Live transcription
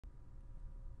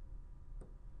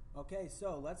Okay,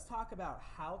 so let's talk about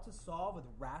how to solve with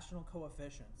rational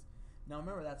coefficients. Now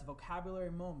remember, that's a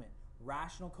vocabulary moment.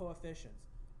 Rational coefficients.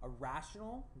 A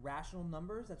rational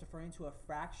numbers, that's referring to a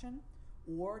fraction,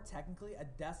 or technically a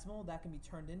decimal that can be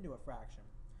turned into a fraction.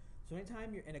 So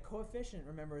anytime you're in a coefficient,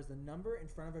 remember, is the number in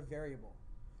front of a variable.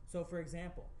 So for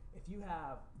example, if you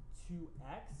have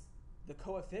 2x, the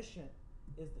coefficient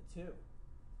is the 2.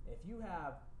 If you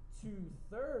have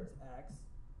 2/3 x,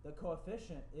 the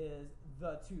coefficient is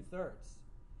the 2/3.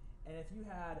 And if you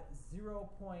had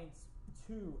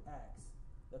 0.2x,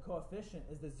 the coefficient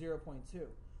is the 0.2.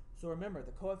 So remember,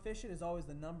 the coefficient is always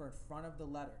the number in front of the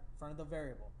letter, in front of the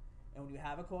variable. And when you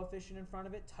have a coefficient in front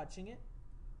of it, touching it,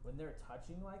 when they're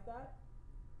touching like that,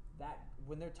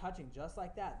 when they're touching just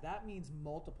like that, that means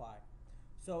multiply.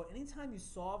 So anytime you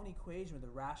solve an equation with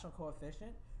a rational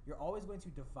coefficient, you're always going to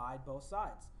divide both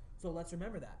sides. So let's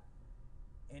remember that.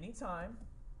 Anytime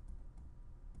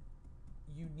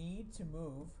you need to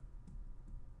move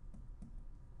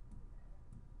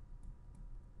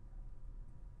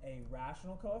a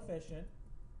rational coefficient,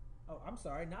 I'm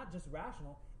sorry, not just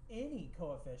rational, any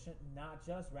coefficient, not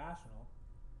just rational.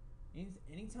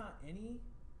 Anytime,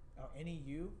 any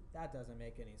u, that doesn't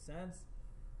make any sense.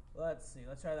 Let's see,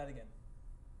 let's try that again.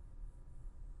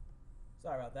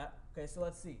 Sorry about that. Okay, so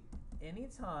let's see.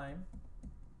 Anytime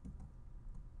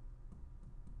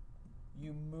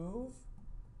you move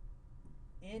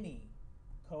any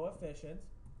coefficient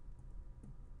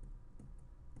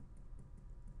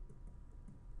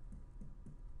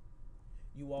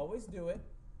you always do it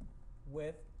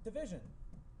with division,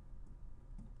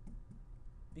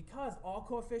 because all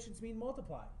coefficients mean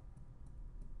multiply.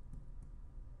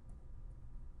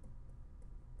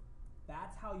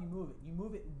 That's how you move it. You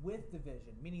move it with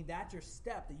division, meaning that's your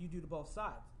step that you do to both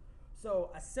sides.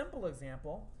 So a simple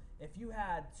example, if you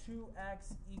had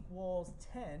 2x equals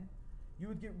 10, you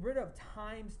would get rid of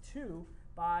times 2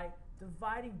 by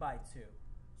dividing by 2.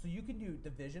 So you can do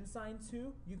division sign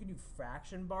 2, you can do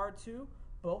fraction bar 2.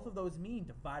 Both of those mean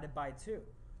divided by 2.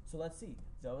 So let's see,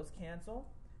 those cancel.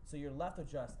 So you're left with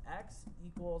just x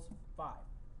equals 5.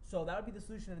 So that would be the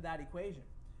solution to that equation.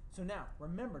 So now,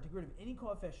 remember, to get rid of any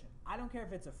coefficient, I don't care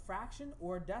if it's a fraction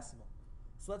or a decimal.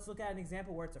 So let's look at an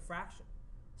example where it's a fraction.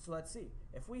 So let's see,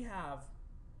 if we have,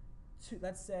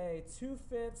 let's say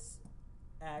 2/5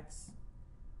 x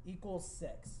equals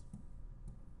 6.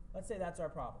 Let's say that's our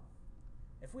problem.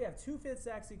 If we have 2/5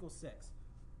 x equals 6,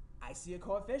 I see a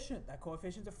coefficient. That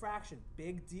coefficient's a fraction.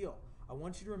 Big deal. I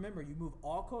want you to remember, you move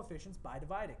all coefficients by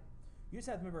dividing. You just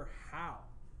have to remember how.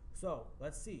 So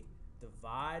let's see.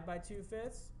 Divide by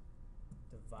 2/5.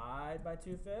 Divide by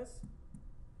 2/5.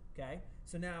 Okay,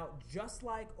 so now just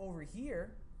like over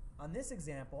here on this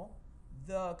example,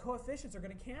 the coefficients are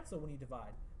going to cancel when you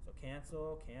divide. So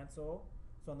cancel, cancel.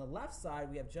 So on the left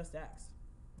side, we have just x.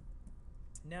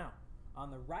 Now, on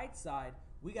the right side,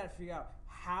 we got to figure out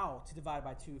how to divide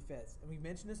by 2/5. And we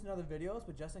mentioned this in other videos,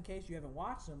 but just in case you haven't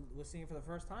watched them, we're seeing it for the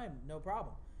first time, no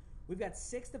problem. We've got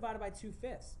 6 divided by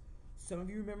 2/5. Some of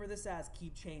you remember this as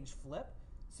keep, change, flip.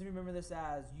 Some of you remember this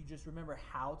as you just remember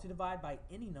how to divide by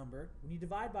any number. When you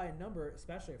divide by a number,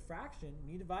 especially a fraction, when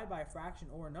you divide by a fraction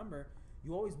or a number,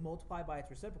 you always multiply by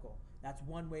its reciprocal. That's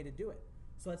one way to do it.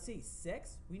 So let's see,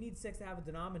 6, we need 6 to have a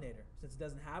denominator. Since it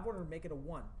doesn't have one, we'll make it a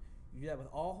 1. You do that with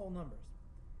all whole numbers.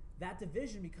 That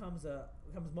division becomes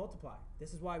multiply.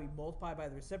 This is why we multiply by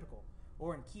the reciprocal.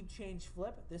 Or in keep, change,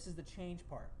 flip, this is the change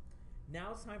part.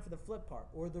 Now it's time for the flip part,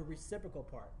 or the reciprocal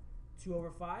part.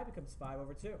 2/5 becomes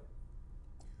 5/2.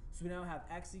 So we now have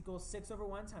x equals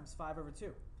 6/1 times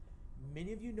 5/2.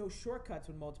 Many of you know shortcuts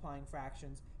when multiplying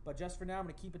fractions, but just for now I'm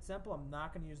going to keep it simple. I'm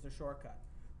not going to use the shortcut.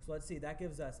 So let's see, that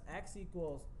gives us x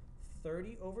equals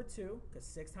 30/2, because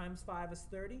 6 times 5 is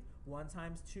 30, 1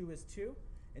 times 2 is 2.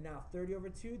 And now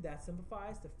 30/2, that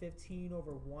simplifies to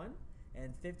 15/1,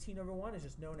 and 15/1 is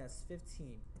just known as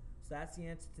 15. So that's the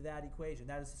answer to that equation.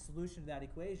 That is the solution to that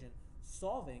equation,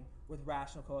 solving with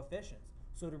rational coefficients.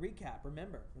 So to recap,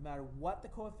 remember, no matter what the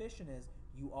coefficient is,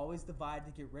 you always divide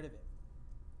to get rid of it.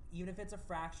 Even if it's a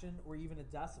fraction or even a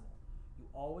decimal, you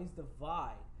always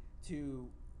divide to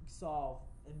solve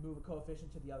and move a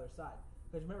coefficient to the other side.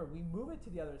 Because remember, we move it to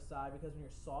the other side because when you're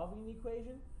solving an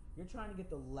equation, you're trying to get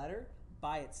the letter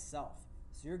by itself.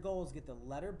 So your goal is to get the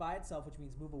letter by itself, which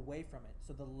means move away from it.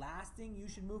 So the last thing you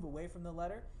should move away from the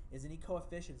letter is any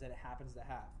coefficients that it happens to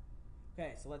have.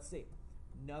 Okay, so let's see.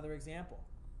 Another example.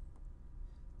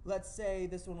 Let's say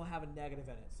this one will have a negative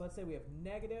in it. So let's say we have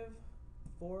negative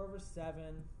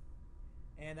 4/7,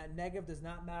 and that negative does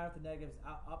not matter if the negative's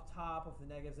up top or if the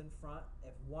negative's in front.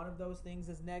 If one of those things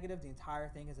is negative, the entire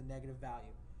thing is a negative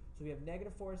value. So we have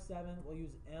negative 4/7. We'll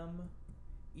use m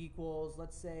equals,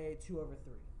 let's say, 2 over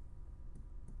 3.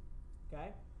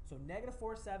 Okay? So negative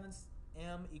 4/7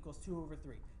 m equals 2 over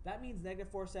 3. That means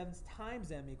negative 4/7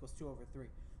 times m equals 2 over 3.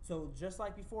 So just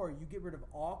like before, you get rid of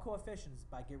all coefficients.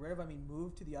 By get rid of, I mean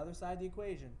move to the other side of the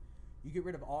equation. You get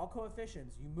rid of all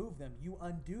coefficients, you move them, you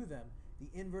undo them. The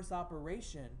inverse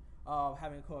operation of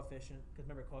having a coefficient, because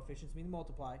remember coefficients mean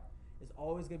multiply, is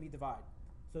always going to be divide.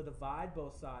 So divide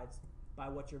both sides by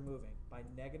what you're moving, by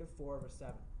negative 4 over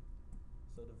 7.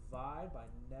 So divide by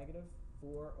negative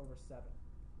 4 over 7.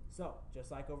 So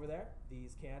just like over there,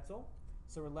 these cancel.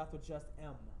 So we're left with just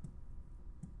m.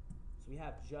 So we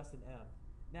have just an m.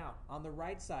 Now, on the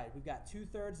right side, we've got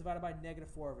 2/3 divided by negative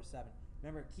 4 over 7.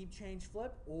 Remember, keep, change,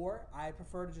 flip, or I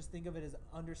prefer to just think of it as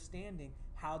understanding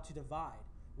how to divide.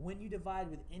 When you divide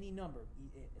with any number,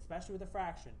 especially with a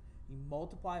fraction, you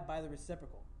multiply by the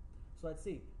reciprocal. So let's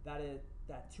see,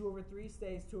 that 2 over 3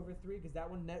 stays 2 over 3 because that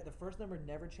one, the first number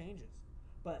never changes.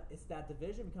 But it's that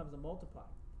division becomes a multiply.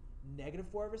 Negative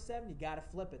 4 over 7, you got to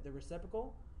flip it. The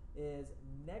reciprocal is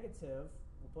negative,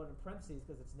 we'll put it in parentheses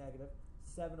because it's negative,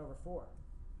 7 over 4.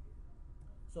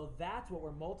 So that's what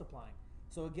we're multiplying.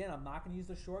 So again, I'm not going to use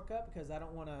the shortcut because I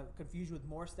don't want to confuse you with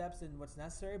more steps than what's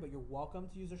necessary, but you're welcome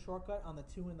to use a shortcut on the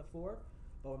 2 and the 4,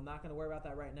 but I'm not going to worry about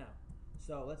that right now.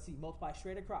 So let's see, multiply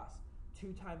straight across.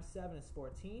 2 times 7 is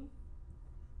 14,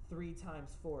 3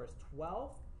 times 4 is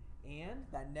 12, and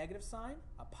that negative sign,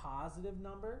 a positive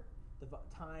number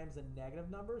times a negative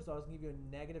number, so I was going to give you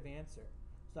a negative answer.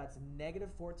 So that's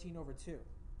negative 14 over 2.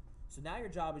 So now your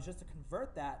job is just to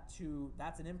convert that to,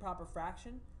 that's an improper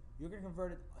fraction. You're going to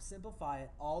convert it, simplify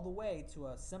it all the way to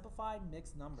a simplified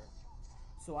mixed number.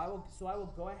 So I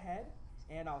will go ahead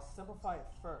and I'll simplify it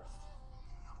first.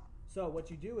 So what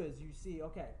you do is you see,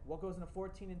 okay, what goes into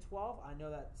 14 and 12? I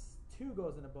know that 2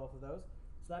 goes into both of those.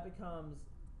 So that becomes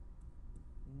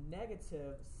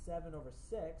negative 7 over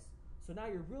 6. So now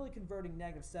you're really converting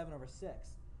negative 7 over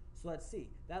 6. So let's see.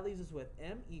 That leaves us with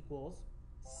m equals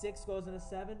 6 goes into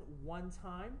 7 one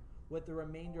time with the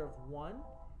remainder of 1.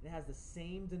 It has the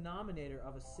same denominator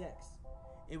of a 6.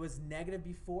 It was negative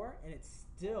before, and it's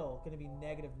still going to be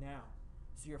negative now.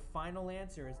 So your final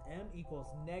answer is m equals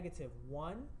negative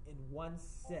 1 and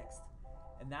 1/6.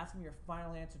 And that's going to be your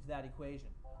final answer to that equation.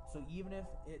 So even if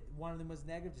one of them was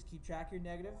negative, just keep track of your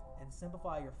negative and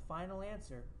simplify your final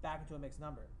answer back into a mixed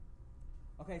number.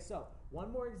 Okay, so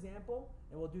one more example,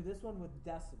 and we'll do this one with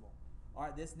decimal. All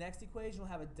right, this next equation will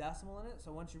have a decimal in it,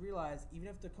 so once you realize, even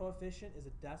if the coefficient is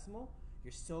a decimal,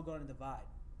 you're still going to divide.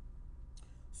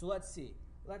 So let's see.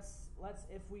 Let's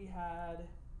if we had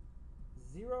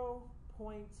 0.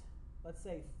 Let's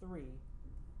say 3x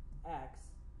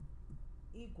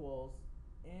equals,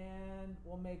 and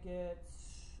we'll make it,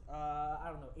 I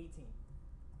don't know, 18.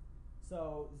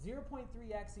 So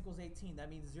 0.3x equals 18. That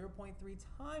means 0.3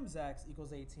 times x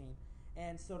equals 18.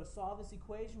 And so to solve this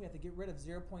equation, we have to get rid of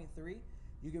 0.3.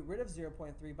 You get rid of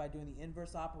 0.3 by doing the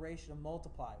inverse operation of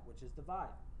multiply, which is divide.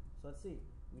 So let's see.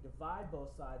 We divide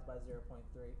both sides by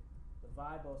 0.3.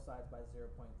 Divide both sides by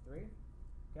 0.3.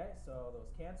 Okay, so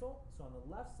those cancel. So on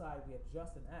the left side, we have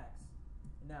just an x.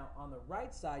 Now on the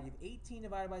right side, you have 18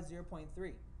 divided by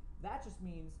 0.3. That just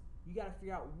means you got to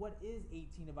figure out what is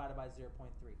 18 divided by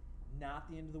 0.3. Not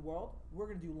the end of the world. We're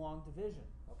going to do long division.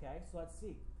 Okay, so let's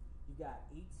see. You got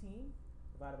 18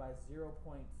 divided by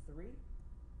 0.3.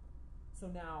 So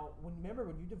now, remember,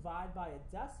 when you divide by a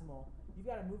decimal, you've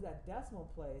got to move that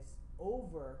decimal place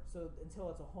over until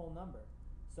it's a whole number.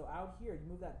 So out here, you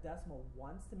move that decimal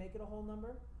once to make it a whole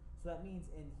number. So that means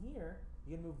in here,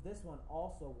 you're going to move this one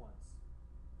also once.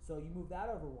 So you move that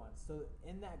over once. So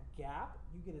in that gap,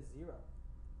 you get a 0.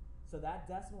 So that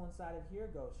decimal inside of here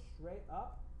goes straight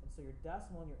up, and so your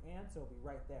decimal and your answer will be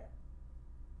right there.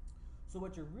 So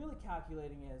what you're really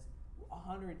calculating is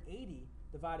 180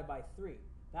 divided by 3.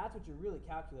 That's what you're really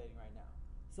calculating right now.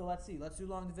 So let's see. Let's do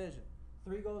long division.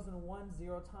 3 goes into 1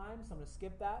 0 times, so I'm going to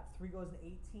skip that. 3 goes into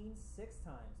 18 6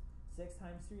 times. 6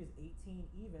 times 3 is 18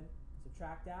 even.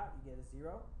 Subtract out, you get a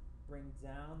 0. Bring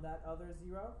down that other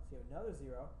 0, so you have another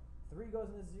 0. 3 goes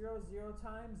into 0 0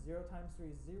 times. 0 times 3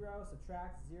 is 0.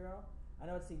 Subtract 0. I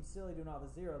know it seems silly doing all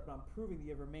the zeros, but I'm proving that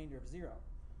you have a remainder of 0.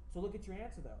 So look at your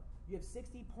answer, though. You have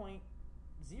 60.0,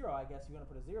 I guess you want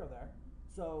to put a 0 there.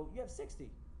 So you have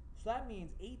 60. So that means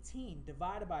 18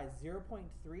 divided by 0.3,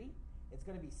 it's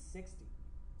going to be 60.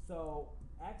 So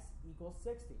x equals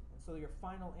 60. And so your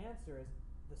final answer is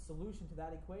the solution to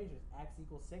that equation is x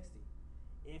equals 60.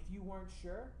 If you weren't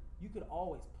sure, you could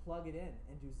always plug it in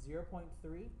and do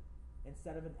 0.3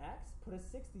 instead of an x, put a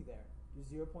 60 there. Do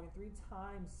 0.3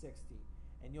 times 60,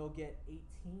 and you'll get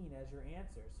 18 as your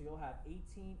answer. So you'll have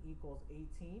 18 equals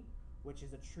 18, which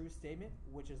is a true statement,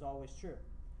 which is always true.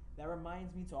 That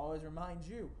reminds me to always remind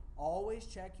you, always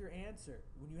check your answer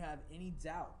when you have any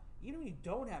doubt. Even when you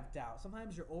don't have doubt,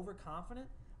 sometimes you're overconfident.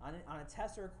 On a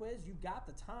test or a quiz, you got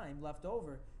the time left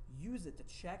over. Use it to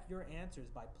check your answers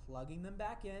by plugging them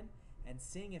back in and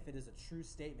seeing if it is a true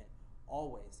statement.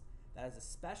 Always. That is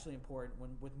especially important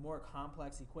with more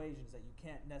complex equations that you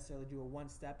can't necessarily do a one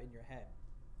step in your head.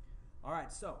 All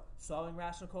right, so solving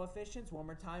rational coefficients, one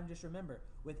more time, just remember,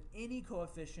 with any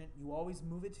coefficient, you always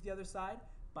move it to the other side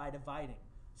by dividing.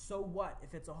 So what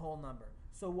if it's a whole number?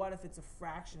 So what if it's a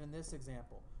fraction in this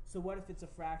example? So what if it's a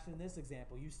fraction in this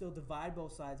example? You still divide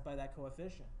both sides by that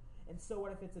coefficient. And so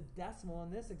what if it's a decimal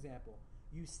in this example?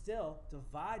 You still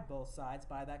divide both sides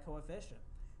by that coefficient.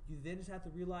 You then just have to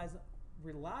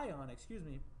rely on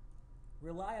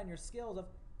your skills of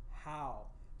how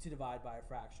to divide by a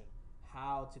fraction,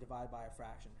 how to divide by a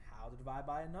fraction, how to divide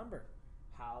by a number,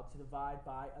 how to divide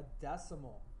by a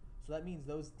decimal. So that means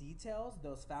those details,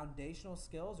 those foundational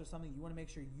skills are something you want to make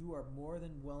sure you are more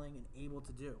than willing and able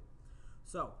to do.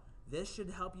 So this should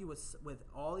help you with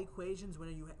all equations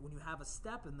when you have a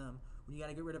step in them, when you got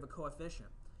to get rid of a coefficient.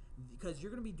 Because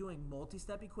you're going to be doing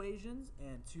multi-step equations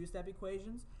and two-step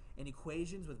equations and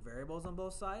equations with variables on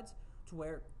both sides, to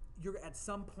where you're at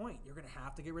some point you're going to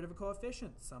have to get rid of a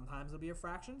coefficient. Sometimes it'll be a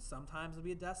fraction, sometimes it'll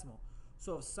be a decimal.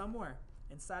 So if somewhere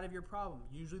inside of your problem,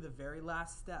 usually the very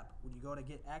last step, when you go to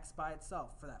get x by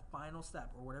itself for that final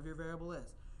step or whatever your variable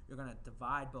is, you're going to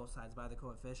divide both sides by the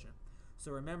coefficient.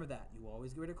 So remember that. You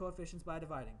always get rid of coefficients by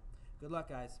dividing. Good luck,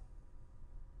 guys.